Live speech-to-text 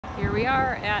Here we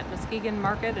are at Muskegon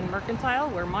Market and Mercantile,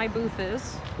 where my booth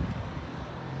is.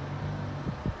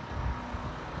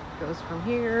 Goes from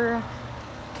here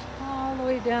all the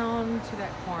way down to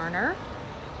that corner.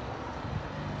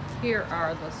 Here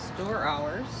are the store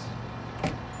hours.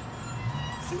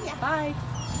 See ya. Bye.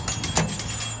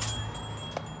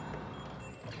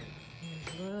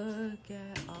 And look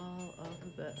at all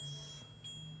of this.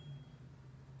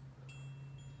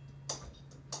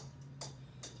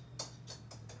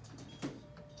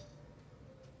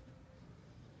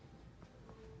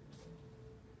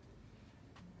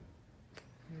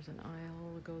 There's an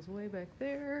aisle that goes way back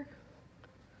there.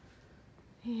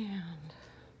 And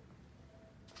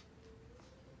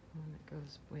one that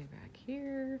goes way back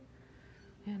here.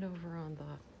 And over on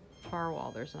the far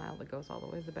wall, there's an aisle that goes all the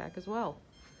way to the back as well.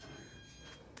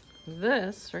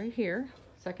 This right here,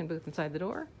 second booth inside the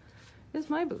door,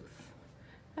 is my booth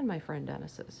and my friend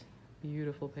Dennis's.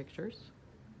 Beautiful pictures.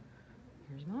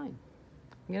 Here's mine.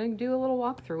 I'm gonna do a little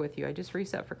walkthrough with you. I just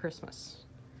reset for Christmas.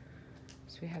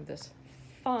 So we have this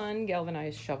fun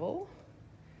galvanized shovel.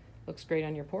 Looks great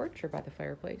on your porch or by the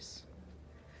fireplace.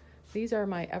 These are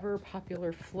my ever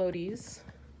popular floaties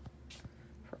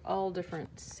for all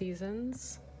different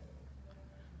seasons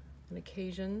and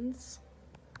occasions.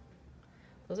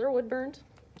 Those are wood burned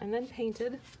and then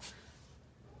painted.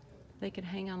 They can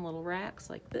hang on little racks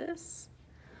like this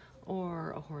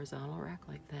or a horizontal rack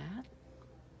like that.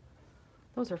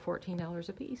 Those are $14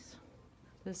 a piece.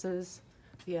 This is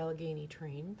the Allegheny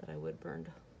train that I wood burned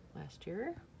last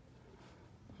year.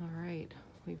 All right,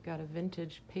 we've got a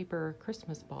vintage paper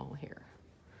Christmas ball here.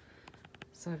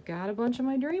 So I've got a bunch of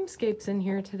my dreamscapes in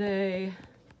here today.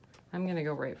 I'm gonna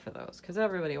go right for those because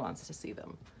everybody wants to see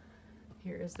them.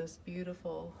 Here is this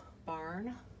beautiful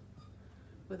barn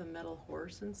with a metal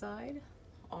horse inside,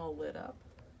 all lit up.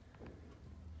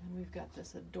 And we've got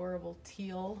this adorable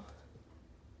teal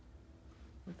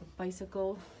with a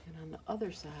bicycle, and on the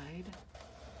other side,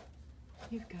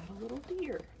 you've got a little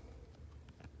deer.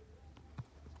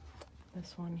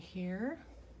 This one here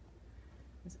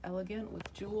is elegant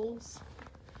with jewels,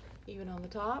 even on the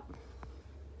top.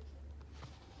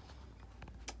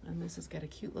 And this has got a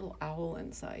cute little owl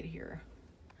inside here.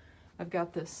 I've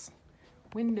got this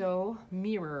window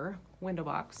mirror, window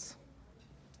box,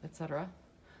 etc.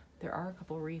 There are a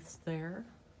couple wreaths there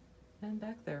and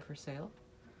back there for sale.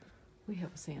 We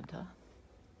have a Santa.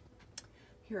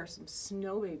 Here are some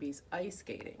snow babies ice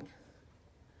skating.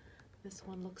 This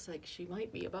one looks like she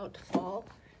might be about to fall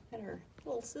and her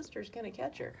little sister's gonna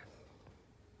catch her.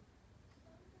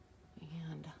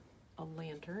 And a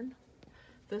lantern.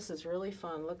 This is really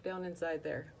fun. Look down inside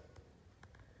there.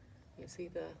 You see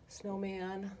the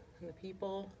snowman and the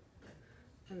people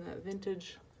and that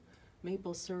vintage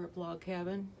maple syrup log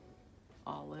cabin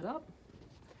all lit up.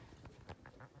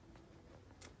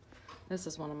 This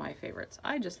is one of my favorites.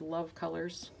 I just love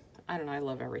colors. I don't know, I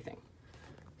love everything.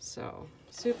 So,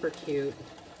 super cute.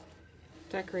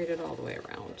 Decorated all the way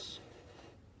around.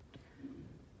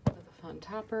 With a fun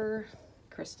topper,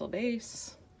 crystal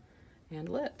base, and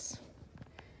lit.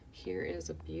 Here is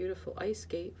a beautiful ice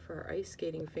skate for our ice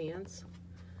skating fans.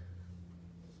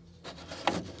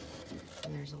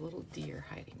 And there's a little deer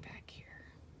hiding back here.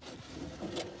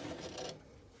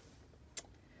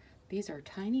 These are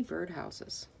tiny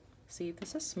birdhouses. See,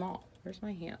 this is small. There's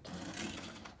my hand.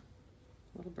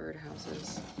 Little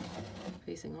birdhouses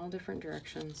facing all different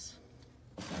directions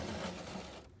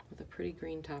with a pretty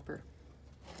green topper.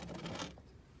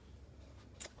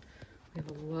 We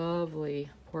have a lovely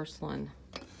porcelain,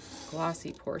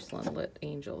 glossy porcelain lit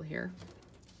angel here.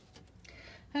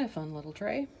 And a fun little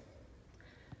tray.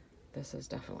 This is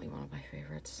definitely one of my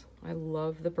favorites. I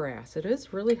love the brass. It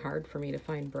is really hard for me to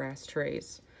find brass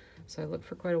trays. So I looked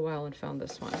for quite a while and found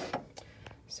this one.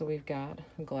 So we've got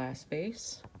a glass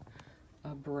base, a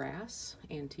brass,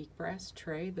 antique brass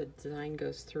tray. The design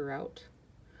goes throughout.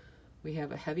 We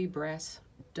have a heavy brass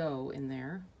dough in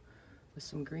there with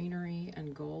some greenery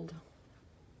and gold.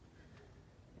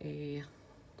 A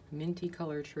minty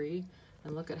color tree.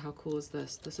 And look at how cool is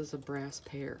this. This is a brass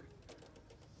pear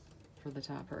for the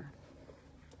topper.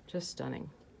 Just stunning.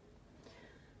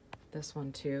 This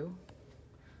one too.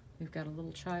 We've got a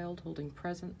little child holding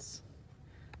presents.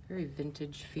 Very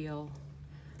vintage feel.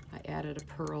 I added a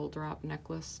pearl drop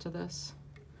necklace to this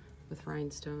with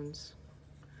rhinestones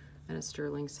and a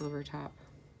sterling silver top.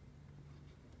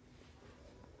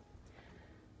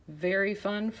 Very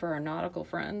fun for our nautical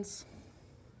friends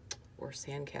or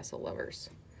sandcastle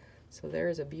lovers. So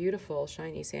there's a beautiful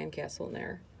shiny sandcastle in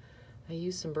there. I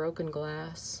used some broken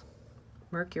glass,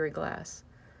 mercury glass,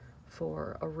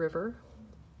 for a river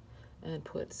and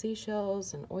put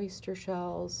seashells and oyster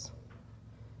shells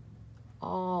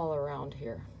all around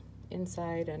here,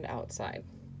 inside and outside.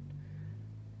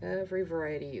 Every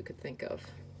variety you could think of.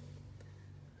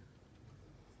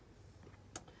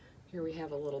 Here we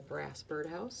have a little brass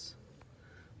birdhouse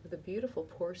with a beautiful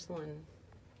porcelain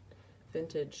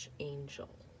vintage angel.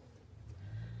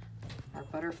 Our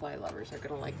butterfly lovers are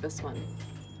gonna like this one.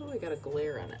 Oh, we got a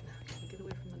glare on it. Can I get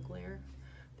away from the glare?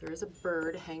 There is a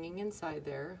bird hanging inside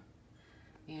there.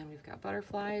 And we've got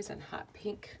butterflies and hot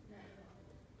pink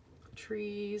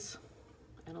trees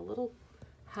and a little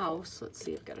house. Let's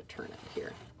see, I've got to turn it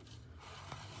here.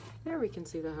 There we can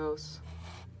see the house.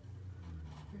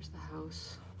 There's the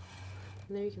house.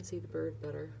 And there you can see the bird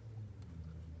better.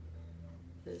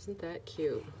 Isn't that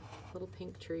cute? Little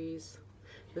pink trees.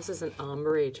 This is an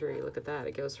ombre tree. Look at that.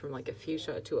 It goes from like a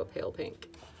fuchsia to a pale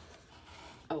pink.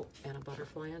 Oh, and a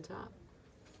butterfly on top.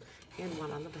 And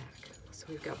one on the back. So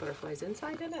we've got butterflies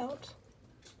inside and out.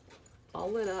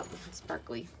 All lit up and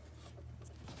sparkly.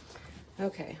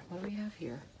 Okay, what do we have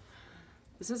here?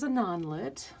 This is a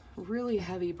non-lit, really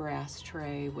heavy brass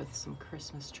tray with some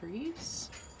Christmas trees.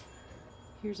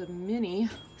 Here's a mini,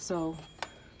 so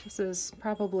this is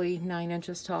probably 9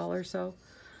 inches tall or so,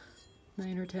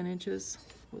 9 or 10 inches,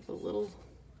 with a little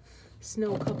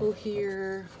snow couple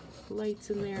here, lights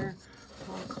in there,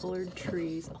 all colored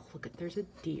trees. Oh, look at, there's a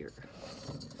deer.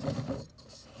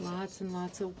 Lots and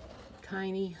lots of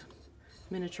tiny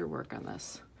miniature work on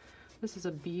this. This is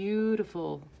a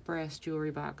beautiful brass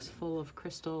jewelry box full of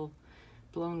crystal,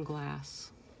 blown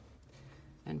glass,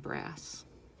 and brass.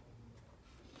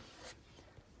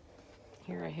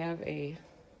 Here I have a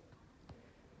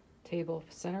table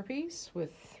centerpiece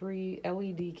with 3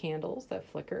 LED candles that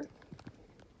flicker.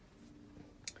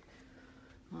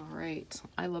 All right,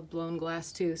 I love blown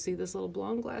glass too. See this little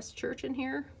blown glass church in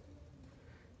here?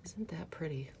 Isn't that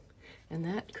pretty? And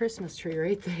that Christmas tree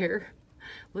right there,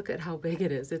 look at how big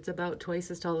it is. It's about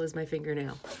twice as tall as my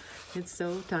fingernail. It's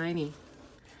so tiny.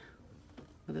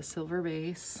 With a silver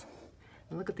base.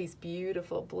 And look at these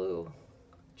beautiful blue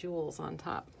jewels on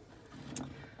top.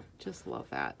 Just love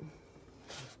that.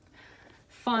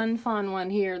 Fun one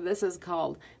here. This is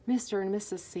called Mr. and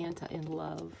Mrs. Santa in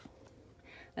Love.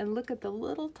 And look at the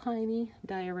little tiny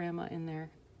diorama in there.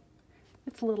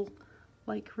 It's little,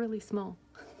 like really small.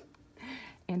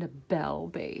 And a bell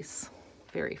base.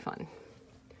 Very fun.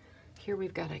 Here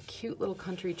we've got a cute little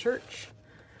country church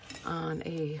on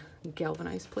a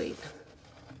galvanized plate.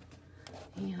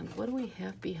 And what do we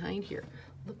have behind here?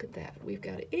 Look at that. We've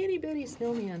got an itty bitty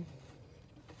snowman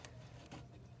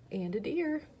and a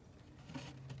deer.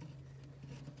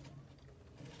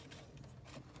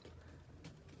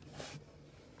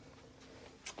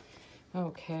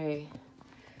 Okay,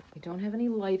 we don't have any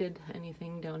lighted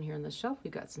anything down here on the shelf.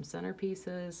 We've got some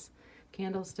centerpieces,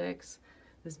 candlesticks,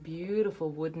 this beautiful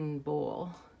wooden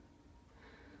bowl,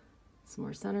 some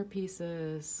more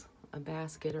centerpieces, a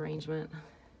basket arrangement,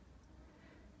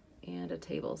 and a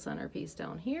table centerpiece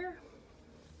down here.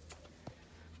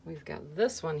 We've got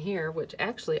this one here, which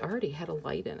actually already had a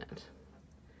light in it.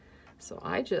 So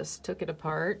I just took it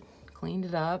apart, cleaned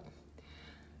it up,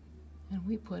 and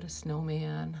we put a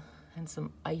snowman and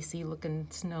some icy looking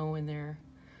snow in there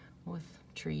with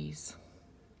trees.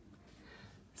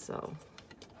 So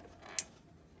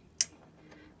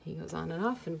he goes on and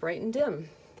off and bright and dim.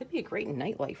 That'd be a great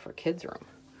nightlight for a kid's room.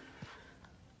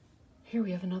 Here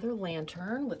we have another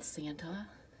lantern with Santa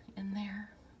in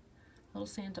there. Little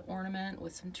Santa ornament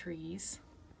with some trees.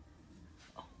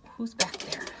 Oh, who's back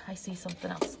there? I see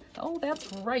something else. Oh,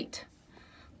 that's right.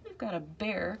 We've got a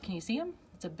bear. Can you see him?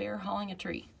 It's a bear hauling a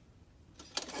tree.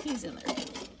 He's in there.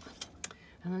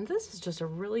 And then this is just a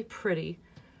really pretty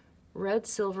red,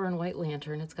 silver, and white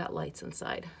lantern. It's got lights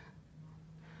inside.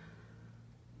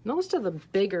 Most of the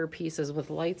bigger pieces with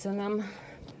lights in them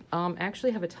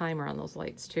actually have a timer on those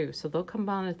lights too, so they'll come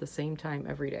on at the same time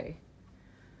every day.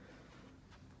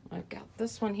 I've got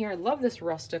this one here. I love this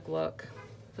rustic look.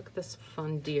 Look at this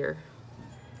fun deer.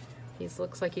 He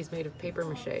looks like he's made of paper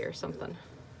mache or something.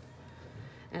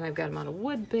 And I've got him on a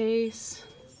wood base.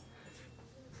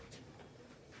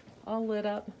 All lit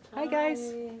up. Hi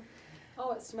guys.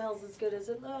 Oh, it smells as good as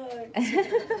it looks.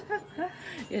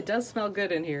 It does smell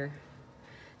good in here.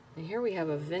 And here we have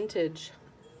a vintage,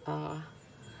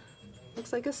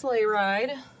 looks like a sleigh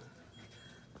ride.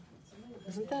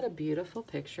 Isn't that a beautiful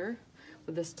picture?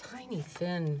 With this tiny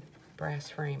thin brass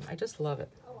frame. I just love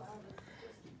it.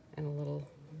 And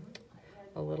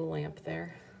a little lamp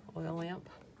there, oil lamp.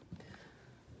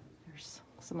 There's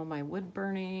some of my wood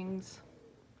burnings.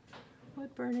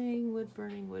 Wood burning, wood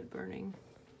burning, wood burning.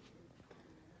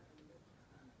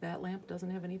 That lamp doesn't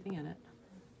have anything in it.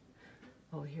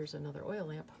 Oh, here's another oil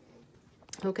lamp.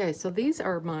 Okay, so these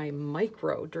are my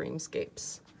micro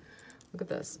dreamscapes. Look at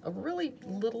this, a really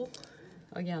little,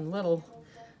 again, little,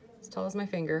 as tall as my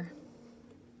finger.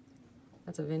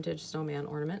 That's a vintage snowman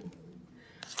ornament.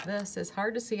 This is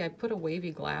hard to see. I put a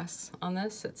wavy glass on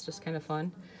this. It's just kind of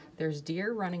fun. There's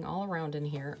deer running all around in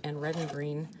here and red and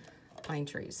green pine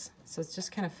trees. So it's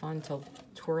just kind of fun to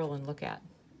twirl and look at.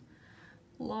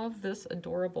 Love this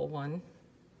adorable one.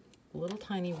 Little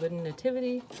tiny wooden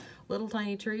nativity, little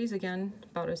tiny trees, again,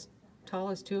 about as tall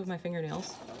as 2 of my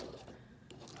fingernails.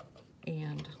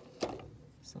 And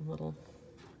some little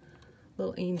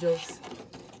angels.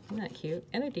 Isn't that cute?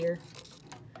 And a deer.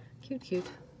 Cute, cute.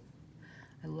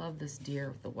 I love this deer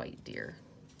with the white deer.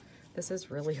 This is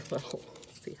really little.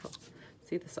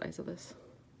 See the size of this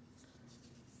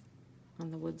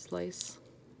on the wood slice.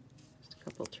 Just a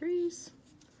couple trees.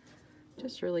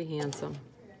 Just really handsome.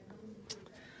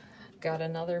 Got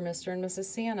another Mr. and Mrs.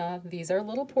 Santa. These are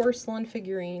little porcelain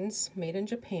figurines made in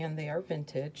Japan. They are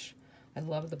vintage. I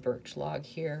love the birch log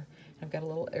here. I've got a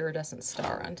little iridescent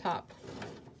star on top.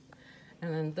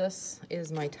 And then this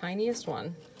is my tiniest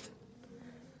one.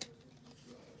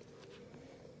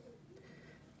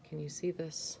 Can you see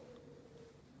this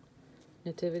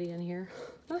nativity in here?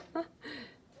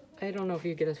 I don't know if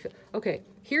you get a feel. Okay,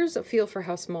 here's a feel for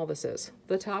how small this is.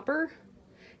 The topper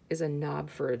is a knob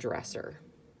for a dresser.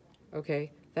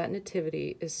 Okay, that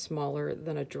nativity is smaller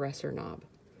than a dresser knob.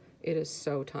 It is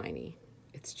so tiny.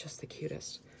 It's just the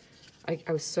cutest. I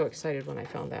was so excited when I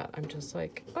found that. I'm just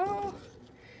like, oh.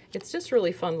 It's just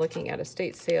really fun looking at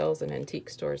estate sales and antique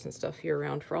stores and stuff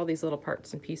year-round for all these little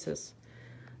parts and pieces.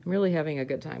 I'm really having a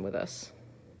good time with this.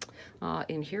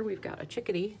 In here we've got a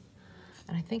chickadee,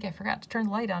 and I think I forgot to turn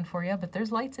the light on for you, but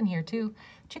there's lights in here too.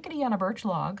 Chickadee on a birch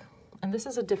log, and this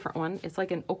is a different one. It's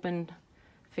like an open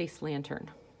face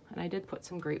lantern, and I did put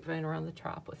some grapevine around the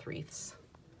top with wreaths.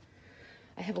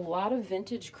 I have a lot of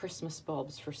vintage Christmas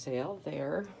bulbs for sale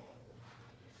there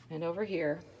and over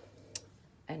here,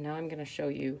 and now I'm going to show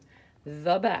you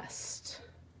the best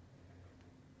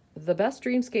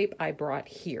dreamscape I brought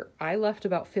here. I left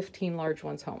about 15 large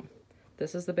ones home.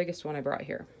 This is the biggest one I brought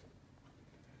here.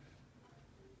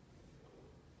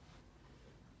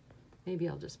 Maybe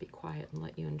I'll just be quiet and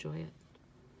let you enjoy it.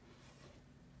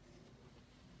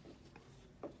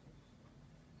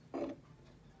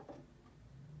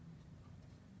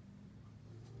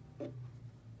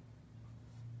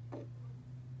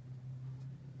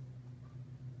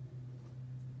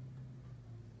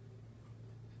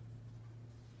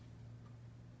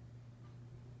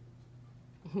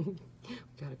 We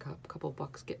got a couple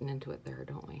bucks getting into it there,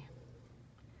 don't we?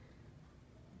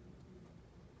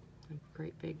 A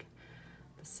great big,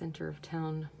 the center of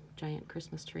town, giant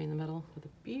Christmas tree in the middle with a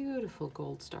beautiful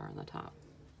gold star on the top.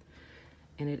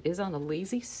 And it is on a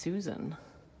Lazy Susan.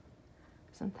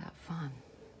 Isn't that fun?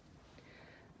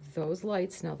 Those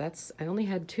lights, now that's, I only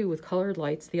had 2 with colored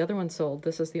lights. The other one sold.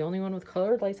 This is the only one with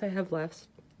colored lights I have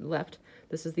left.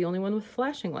 This is the only one with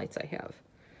flashing lights I have.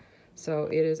 So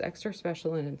it is extra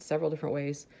special in several different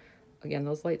ways. Again,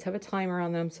 those lights have a timer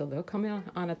on them, so they'll come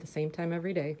on at the same time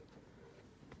every day.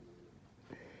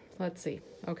 Let's see.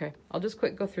 Okay, I'll just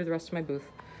quick go through the rest of my booth.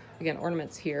 Again,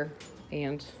 ornaments here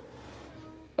and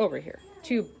over here.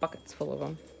 2 buckets full of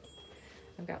them.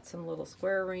 I've got some little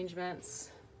square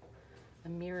arrangements, a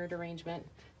mirrored arrangement,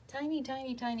 tiny,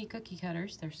 tiny, tiny cookie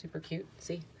cutters. They're super cute.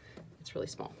 See, it's really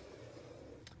small.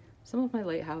 Some of my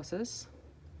lighthouses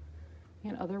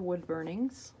and other wood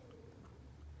burnings.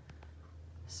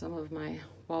 Some of my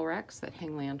wall racks that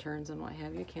hang lanterns and what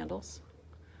have you, candles.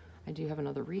 I do have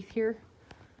another wreath here.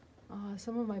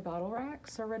 Some of my bottle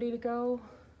racks are ready to go.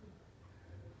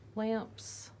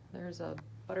 Lamps. There's a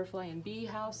butterfly and bee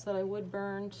house that I wood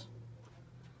burned.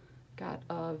 Got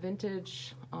a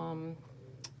vintage,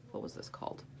 what was this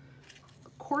called? A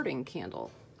cording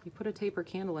candle. You put a taper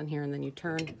candle in here and then you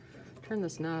turn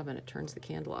this knob and it turns the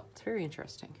candle up. It's very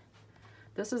interesting.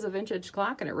 This is a vintage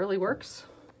clock and it really works.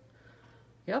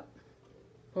 Yep.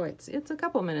 Boy, it's a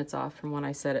couple minutes off from when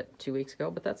I set it 2 weeks ago,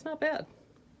 but that's not bad.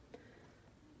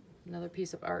 Another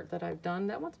piece of art that I've done.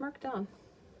 That one's marked down.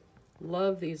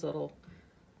 Love these little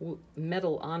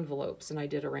metal envelopes, and I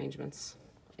did arrangements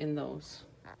in those.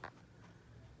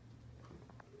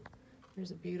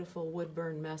 Here's a beautiful wood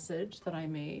burn message that I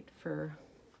made for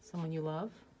someone you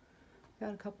love.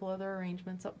 Got a couple other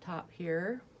arrangements up top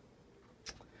here.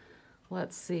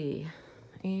 Let's see,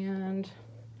 and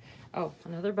oh,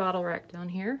 another bottle rack down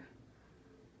here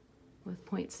with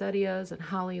poinsettias and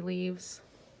holly leaves.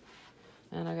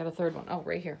 And I got a third one, oh,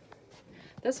 right here.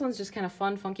 This one's just kind of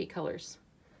fun, funky colors.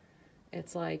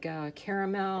 It's like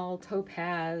caramel,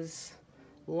 topaz,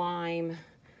 lime.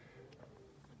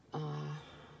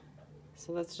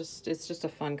 So that's just, it's just a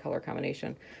fun color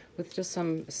combination with just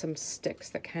some sticks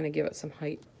that kind of give it some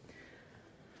height.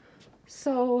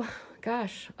 So,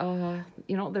 gosh,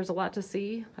 you know, there's a lot to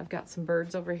see. I've got some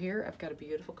birds over here. I've got a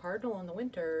beautiful cardinal in the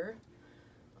winter.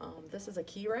 This is a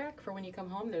key rack for when you come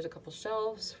home. There's a couple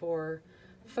shelves for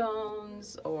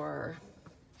phones, or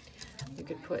you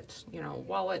could put, you know,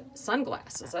 wallet,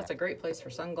 sunglasses. That's a great place for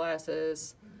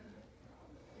sunglasses.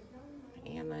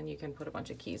 And then you can put a bunch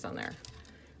of keys on there.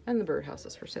 And the birdhouse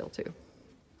is for sale too.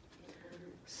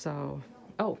 So,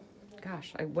 oh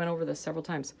gosh, I went over this several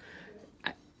times.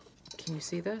 Can you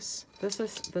see this? This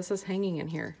is hanging in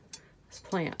here, this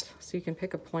plant. So you can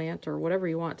pick a plant or whatever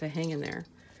you want to hang in there.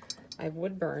 I've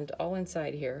wood burned all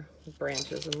inside here with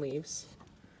branches and leaves.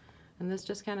 And this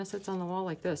just kind of sits on the wall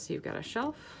like this. So you've got a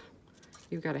shelf,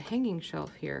 you've got a hanging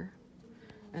shelf here,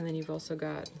 and then you've also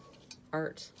got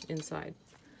art inside.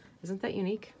 Isn't that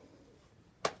unique?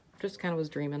 Just kind of was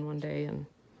dreaming one day and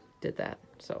did that.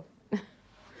 So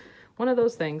one of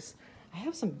those things. I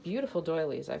have some beautiful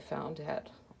doilies I found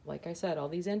at, like I said, all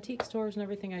these antique stores and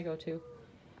everything I go to.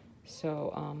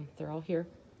 So they're all here.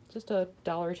 Just $1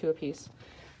 or $2 a piece.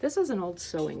 This is an old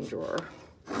sewing drawer.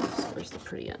 Where's the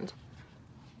pretty end?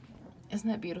 Isn't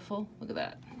that beautiful? Look at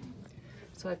that.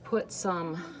 So I put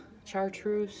some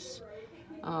chartreuse,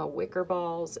 wicker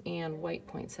balls, and white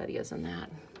poinsettias in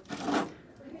that.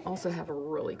 Also have a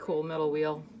really cool metal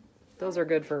wheel. Those are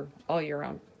good for all year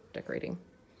round decorating.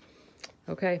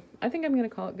 Okay, I think I'm gonna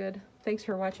call it good. Thanks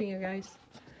for watching, you guys.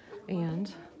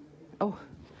 And, oh,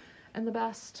 and the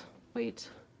best, wait.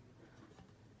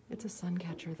 It's a sun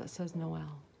catcher that says Noel.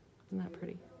 Isn't that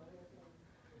pretty?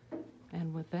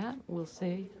 And with that, we'll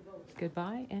say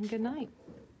goodbye and good night.